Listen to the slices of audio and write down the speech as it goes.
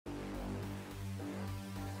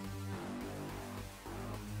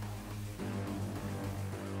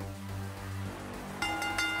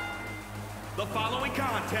The following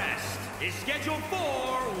contest is scheduled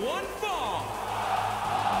for one fall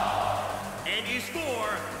and is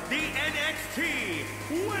for the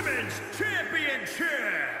NXT Women's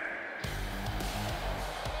Championship.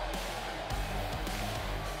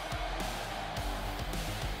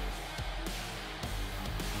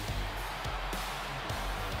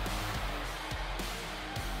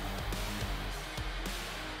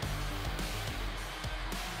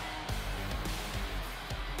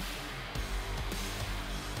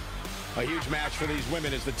 A huge match for these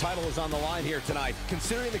women as the title is on the line here tonight.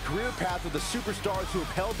 Considering the career path of the superstars who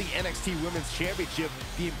have held the NXT Women's Championship,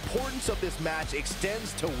 the importance of this match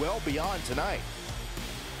extends to well beyond tonight.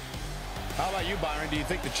 How about you, Byron? Do you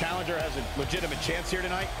think the challenger has a legitimate chance here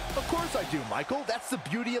tonight? Of course I do, Michael. That's the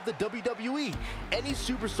beauty of the WWE. Any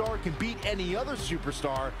superstar can beat any other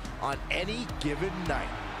superstar on any given night.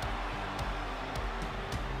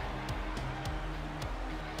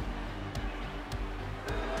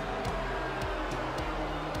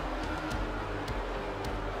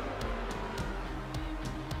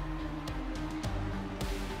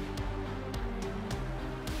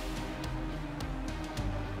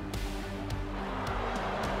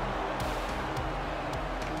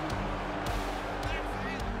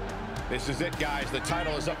 This is it, guys. The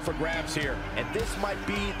title is up for grabs here. And this might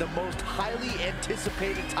be the most highly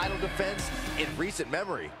anticipated title defense in recent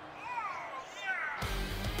memory.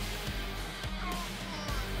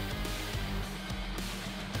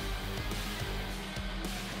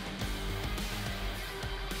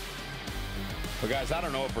 Well, guys, I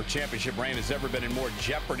don't know if her championship reign has ever been in more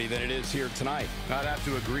jeopardy than it is here tonight. I'd have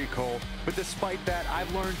to agree, Cole. But despite that,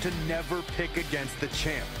 I've learned to never pick against the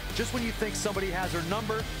champ. Just when you think somebody has her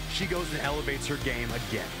number, she goes and elevates her game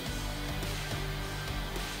again.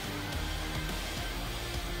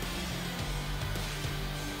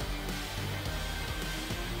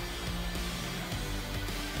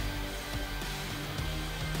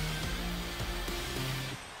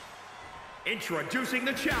 Introducing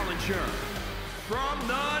the challenger from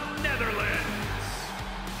the Netherlands,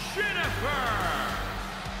 Jennifer.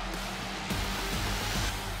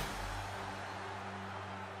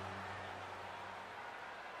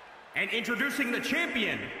 And introducing the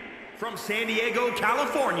champion from San Diego,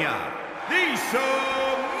 California, the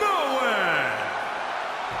Samoan.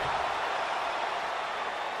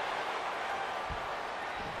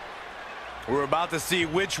 We're about to see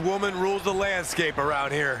which woman rules the landscape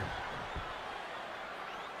around here.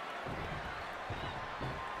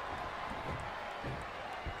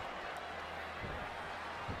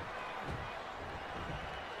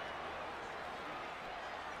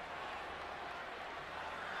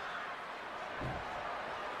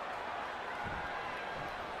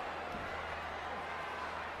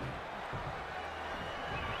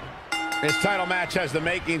 This title match has the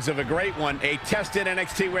makings of a great one. A tested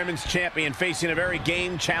NXT Women's Champion facing a very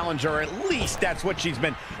game challenger, or at least that's what she's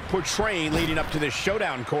been portraying leading up to this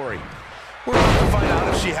showdown, Corey. We're about to find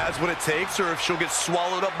out if she has what it takes or if she'll get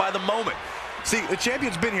swallowed up by the moment. See, the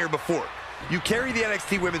champion's been here before. You carry the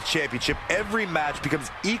NXT Women's Championship, every match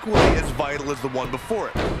becomes equally as vital as the one before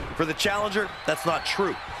it. For the challenger, that's not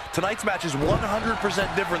true. Tonight's match is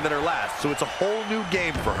 100% different than her last, so it's a whole new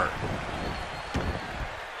game for her.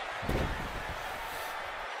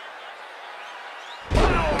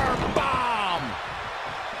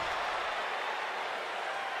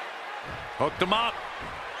 Hooked him up.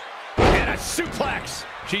 And a suplex.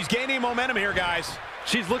 She's gaining momentum here, guys.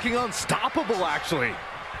 She's looking unstoppable, actually.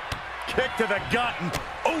 Kick to the gut. And,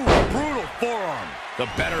 oh, brutal forearm. The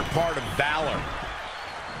better part of valor.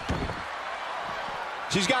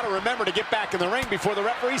 She's got to remember to get back in the ring before the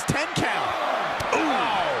referee's 10 count.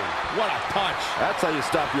 Oh, what a punch. That's how you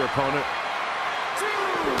stop your opponent.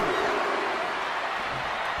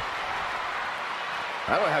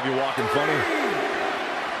 I don't have you walking funny.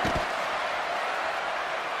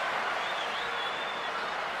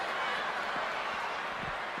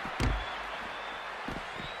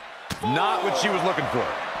 Not what she was looking for.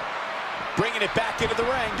 Bringing it back into the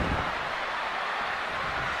ring.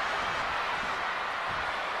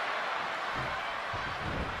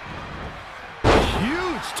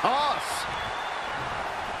 Huge toss.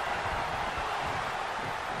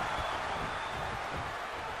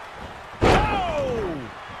 Oh!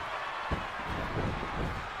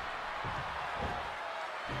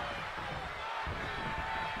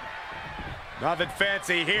 Nothing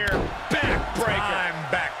fancy here. Backbreaker. Time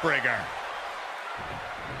backbreaker.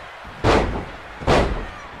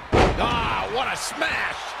 Ah, what a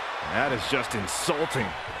smash. That is just insulting.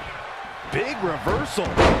 Big reversal.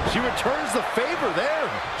 She returns the favor there.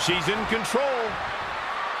 She's in control.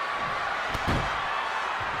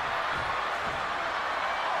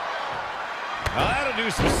 do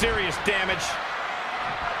some serious damage.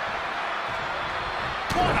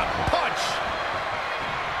 What a punch!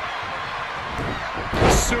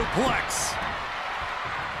 Suplex.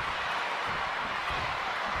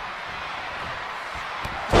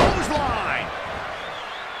 Clothesline.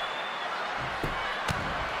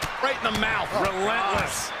 Right in the mouth. Oh,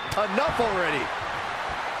 relentless. gosh. Enough already.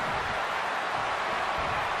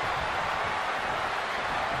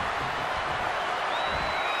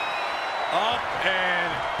 Up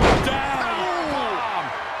and down. Bomb.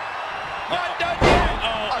 Not done yet.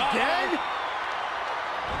 Again?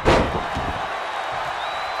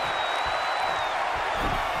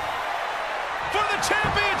 For the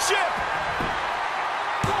championship.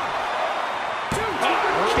 1, 2,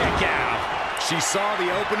 3. Kick out. She saw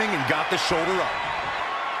the opening and got the shoulder up.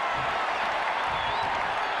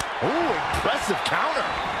 Ooh, impressive counter.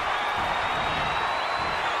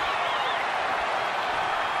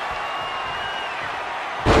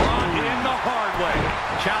 In the hard way.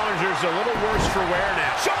 Challenger's a little worse for wear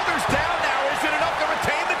now. Shoulders down now. Is it enough to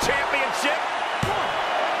retain the championship?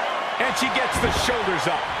 And she gets the shoulders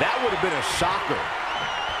up. That would have been a shocker.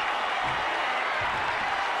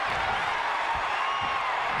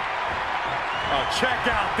 Oh, check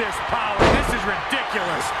out this power. This is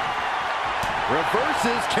ridiculous.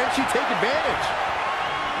 Reverses. Can she take advantage?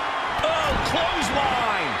 Oh,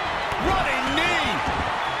 clothesline. Running knee.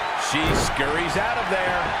 She scurries out of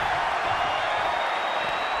there.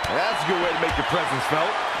 That's a good way to make your presence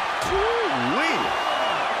felt. Woo-wee.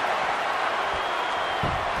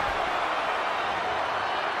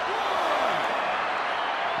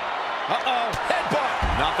 Uh-oh. Headbutt.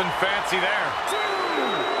 Nothing fancy there. 2.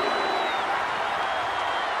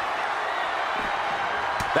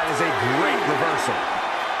 That is a great reversal.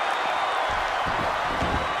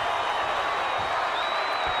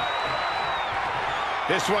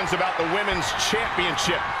 This one's about the women's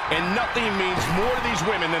championship, and nothing means more to these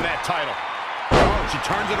women than that title. Oh, she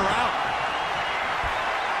turns it around.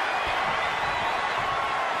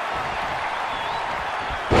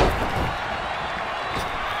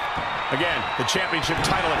 Again, the championship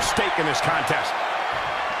title at stake in this contest.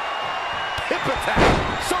 Hip attack.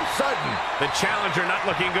 So sudden. The challenger not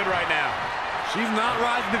looking good right now. She's not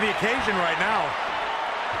rising to the occasion right now.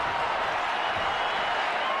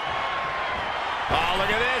 Oh,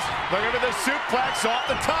 look at this. Look at the suplex off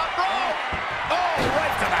the top rope. Oh,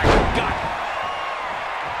 right to the gut.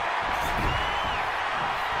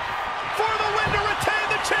 For the win to retain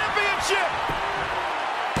the championship.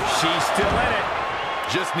 She's still in it.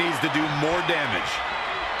 Just needs to do more damage.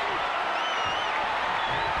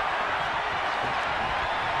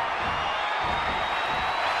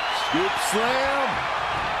 Scoop slam.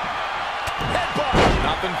 Headbutt.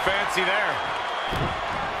 Nothing fancy there.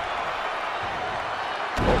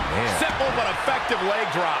 Man. Simple but effective leg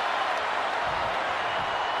drop.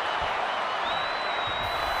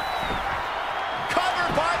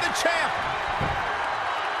 Covered by the champ.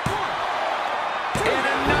 And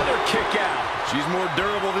another kick out. She's more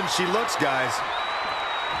durable than she looks, guys.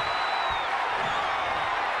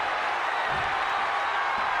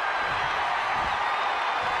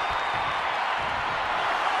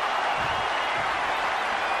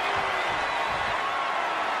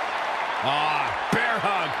 Bear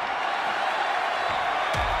hug.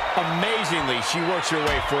 Amazingly, she works her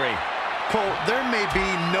way free. Cole, there may be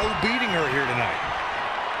no beating her here tonight.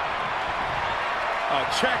 Oh,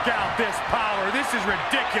 check out this power. This is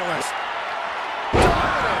ridiculous.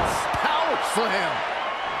 Dominance. Power slam.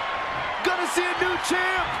 Gonna see a new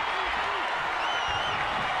champ.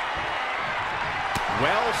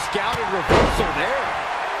 Well scouted reversal there.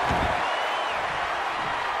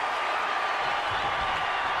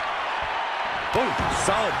 Oh,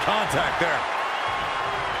 solid contact there.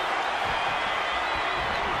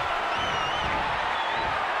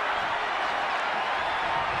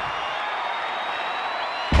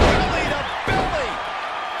 Belly to belly.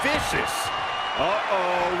 Vicious.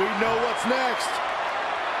 Uh-oh, we know what's next.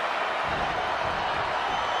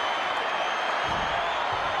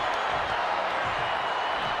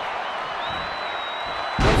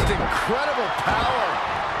 Just incredible power.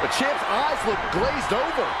 The champ's eyes look glazed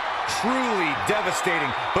over. Truly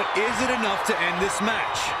devastating, but is it enough to end this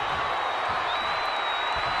match?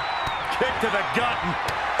 Kick to the gut.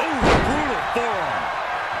 Oh, brutal forearm.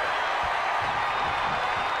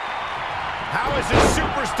 How is this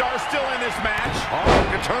superstar still in this match? Oh,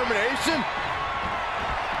 determination.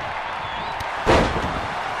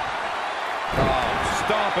 Oh,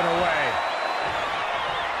 stomping away.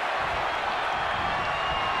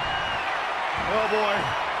 Oh, boy.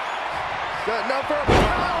 Got enough for a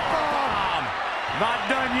powerbomb. Not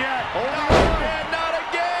done yet. Only one. And not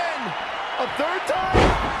A third time.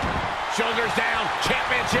 Shoulders down,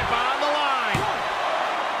 championship on the line.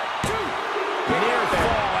 1, 2. Near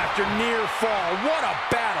fall after near fall. What a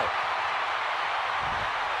battle.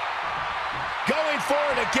 Going for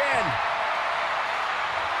it again.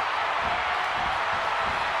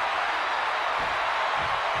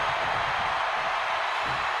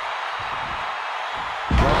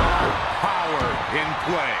 Power in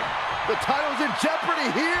play. The title's in jeopardy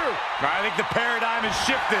here. I think the paradigm has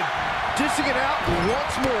shifted. Dishing it out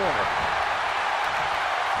once more.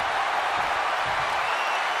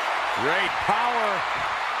 Great power.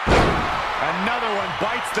 Another one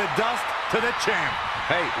bites the dust to the champ.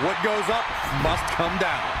 Hey, what goes up must come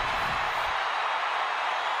down.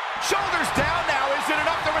 Shoulders down now. Is it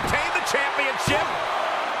enough to retain the championship?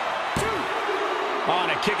 2.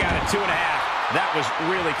 On a kick out at 2.5. That was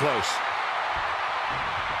really close.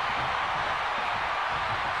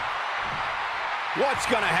 What's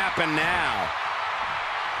going to happen now?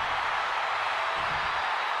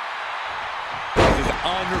 This is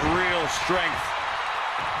unreal strength.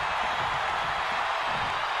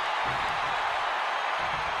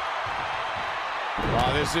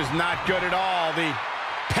 Oh, this is not good at all. The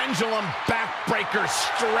pendulum backbreaker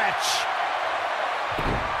stretch.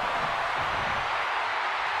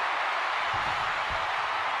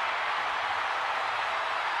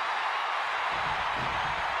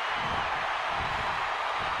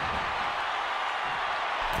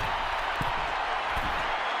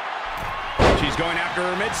 She's going after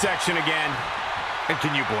her midsection again. And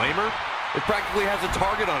can you blame her? It practically has a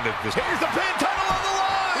target on it. Here's the pin, title on the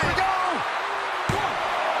line. Here we go. 1,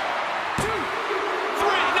 2, 3.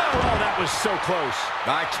 No, oh, that was so close.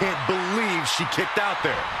 I can't believe she kicked out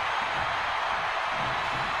there.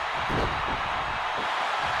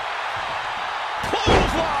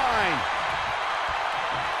 Clothesline.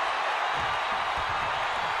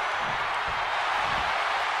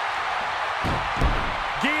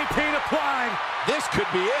 Guillotine applied. This could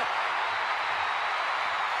be it.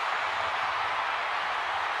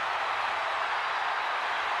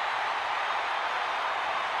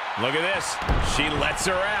 Look at this. She lets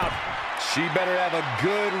her out. She better have a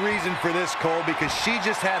good reason for this, Cole, because she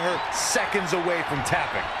just had her seconds away from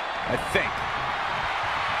tapping, I think.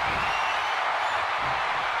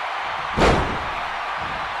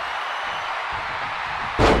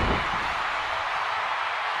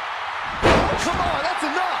 Come on, that's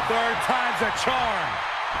enough. Third time's a charm.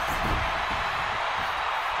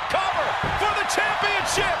 Cover for the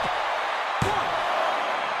championship. 1,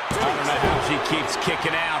 2. I don't know how she keeps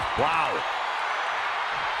kicking out. Wow.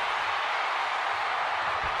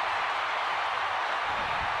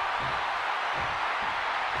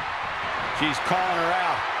 She's calling her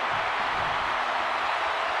out.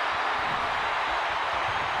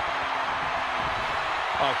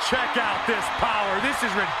 Oh, check out this power. This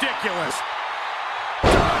is ridiculous.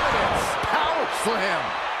 Dominance. Power slam.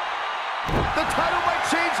 The title might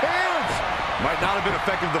change hands. Might not have been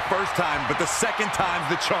effective the first time, but the second time's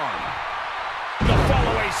the charm. The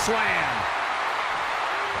fallaway slam.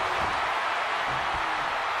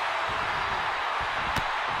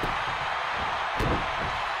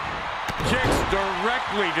 Kicks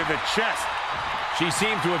directly to the chest. She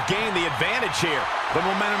seemed to have gained the advantage here. The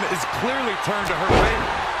momentum is clearly turned to her favor.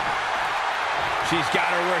 She's got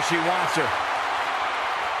her where she wants her.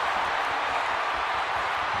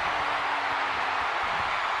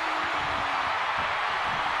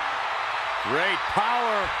 Great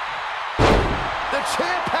power. The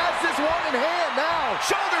champ has this one in hand now.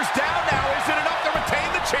 Shoulders down now. Is it enough to retain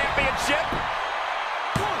the championship?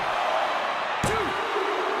 1, 2.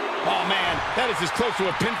 Oh, man. That is as close to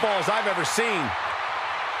a pinfall as I've ever seen.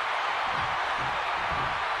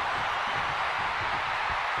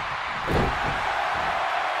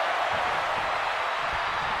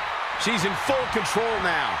 She's in full control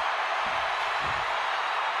now.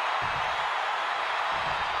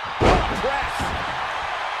 Press.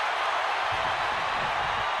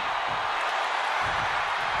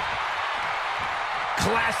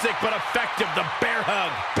 Classic but effective, the bear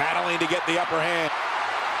hug. Battling to get the upper hand.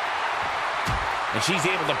 And she's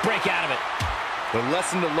able to break out of it. The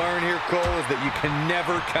lesson to learn here, Cole, is that you can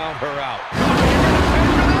never count her out.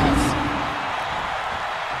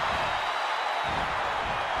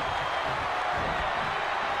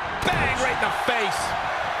 Bang, right in the face.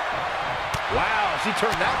 Wow, she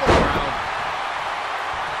turned that one around.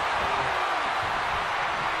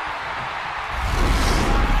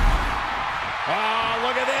 Oh,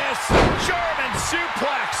 look at this. German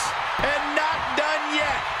suplex. And not done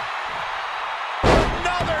yet.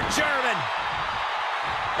 Another German.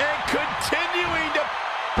 And continuing to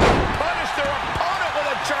punish their opponent with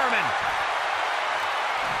a German.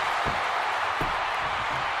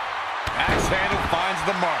 handle finds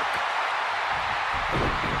the mark.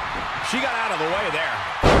 She got out of the way there.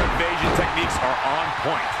 Her invasion techniques are on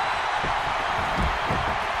point.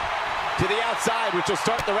 To the outside, which will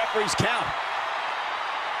start the referee's count.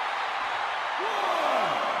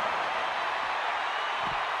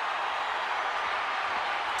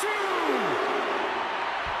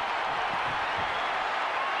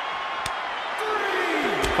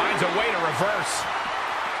 Finds a way to reverse.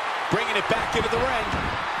 Bringing it back into the ring.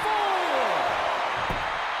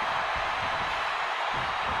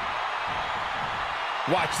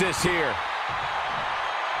 4. Watch this here.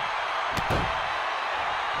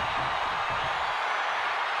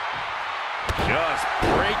 Just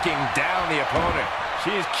breaking down the opponent.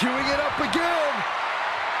 She's queuing it up again.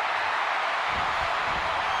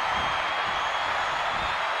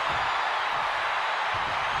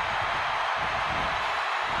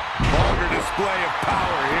 Display of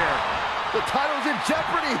power here. The title's in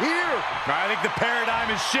jeopardy here. I think the paradigm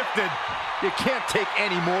has shifted. You can't take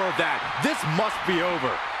any more of that. This must be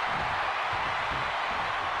over.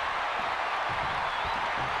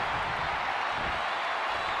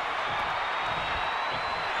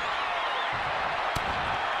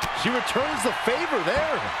 She returns the favor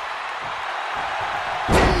there.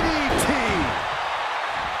 DDT.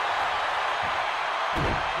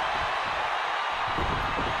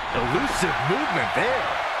 Elusive movement there.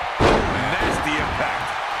 Nasty impact.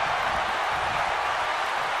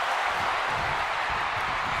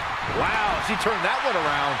 Wow, she turned that one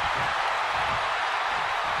around.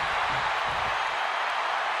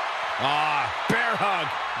 Bear hug.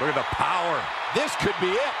 Look at the power. This could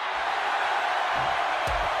be it.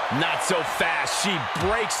 Not so fast. She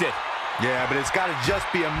breaks it. Yeah, but it's got to just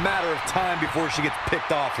be a matter of time before she gets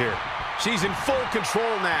picked off here. She's in full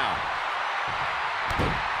control now.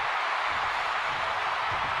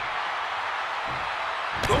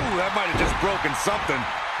 Ooh, that might have just broken something.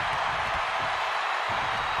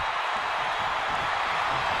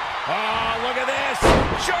 Oh, look at this.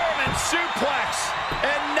 German suplex.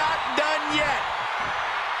 And not done yet.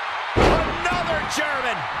 Another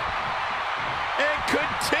German. And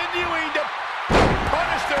continuing to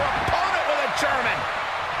punish their opponent with a German.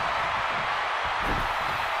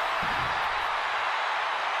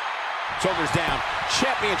 Shoulders down.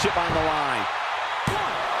 Championship on the line.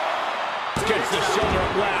 Gets the shoulder.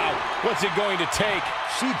 Wow. What's it going to take?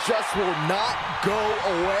 She just will not go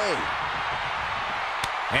away.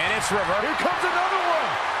 And it's reversed. Here comes another one.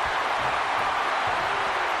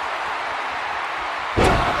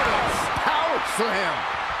 Dominance. Power slam.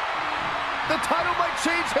 The title might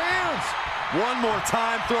change hands. One more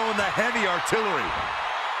time throwing the heavy artillery.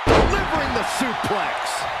 Delivering the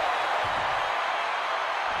suplex.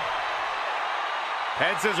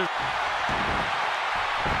 Head scissors.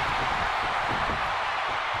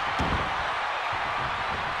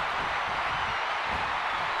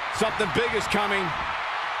 Something big is coming.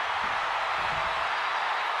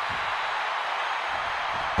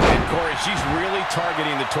 And Corey, she's really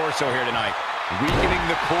targeting the torso here tonight. Weakening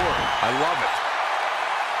the core. I love it.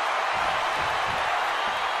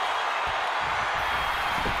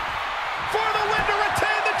 For the win to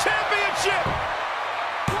retain the championship.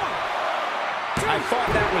 I thought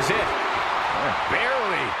that was it.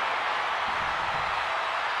 Barely.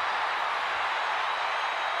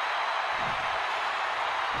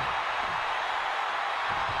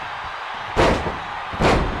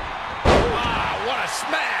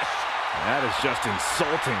 Smash! That is just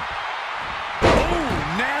insulting.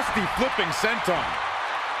 Oh, nasty flipping senton.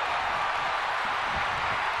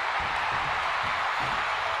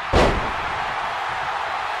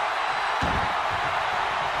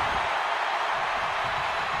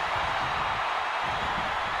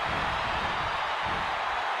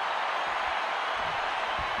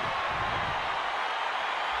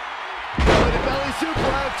 Belly to belly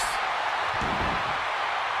suplex.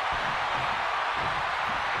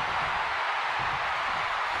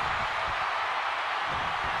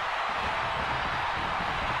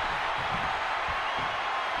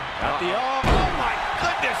 Oh my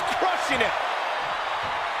goodness, crushing it.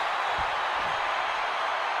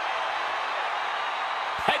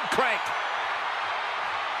 Head crank.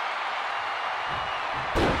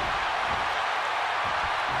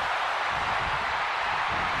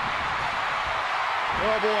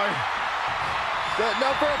 Oh boy. Setting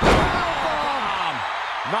up for a powerbomb.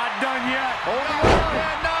 Not done yet. Holding on.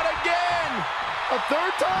 And not again. A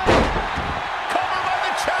third time. Covered by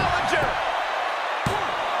the challenger.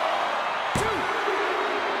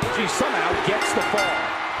 She somehow gets the fall.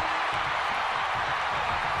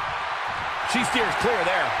 She steers clear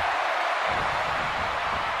there.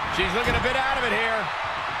 She's looking a bit out of it here.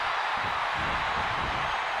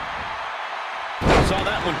 saw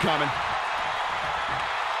that one coming.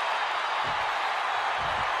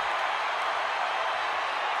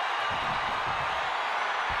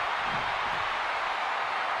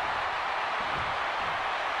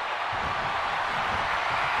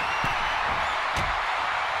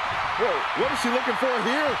 Whoa, what is she looking for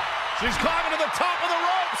here? She's climbing to the top of the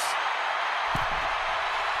ropes.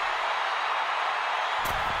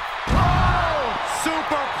 Oh!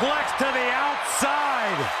 Superplex to the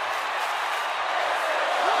outside.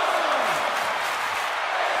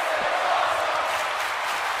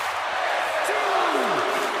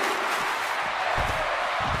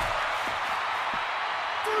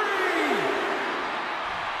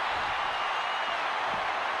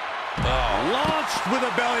 Launched with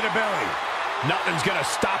a belly-to-belly. Nothing's gonna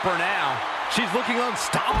stop her now. She's looking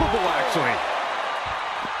unstoppable, actually.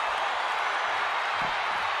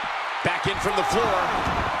 Back in from the floor.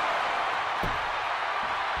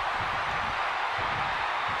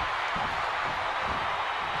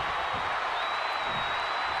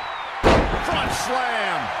 Front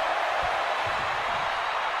slam.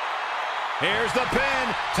 Here's the pin.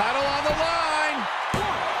 Title on the line.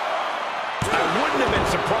 I wouldn't have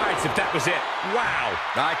been surprised if that was it. Wow.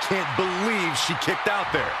 I can't believe she kicked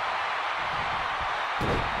out there.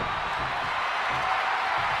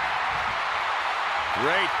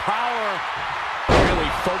 Great power.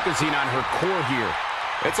 Really focusing on her core here.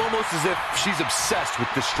 It's almost as if she's obsessed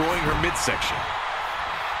with destroying her midsection.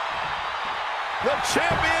 The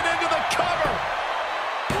champion into the cover.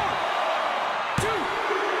 1,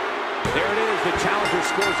 2. There it is. The challenger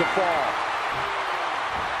scores a fall.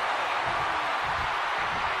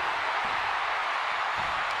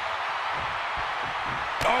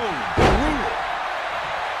 Oh, brutal.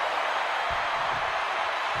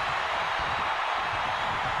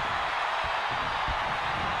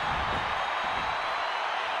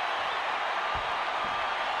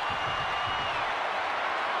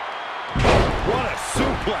 What a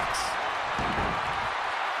suplex.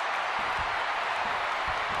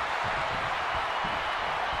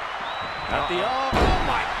 At the oh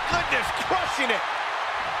my goodness, crushing it.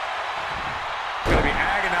 Gonna be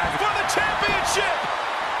agonizing For the championship.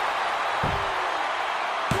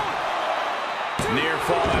 Near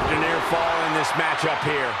fall after near fall in this matchup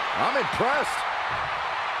here. I'm impressed.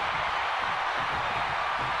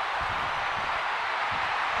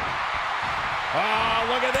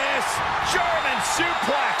 Oh, look at this. German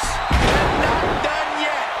suplex. And not done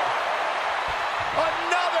yet.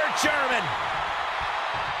 Another German.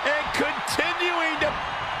 And continuing to...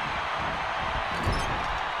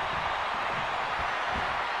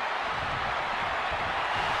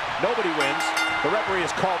 Nobody wins. The referee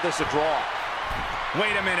has called this a draw.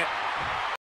 Wait a minute.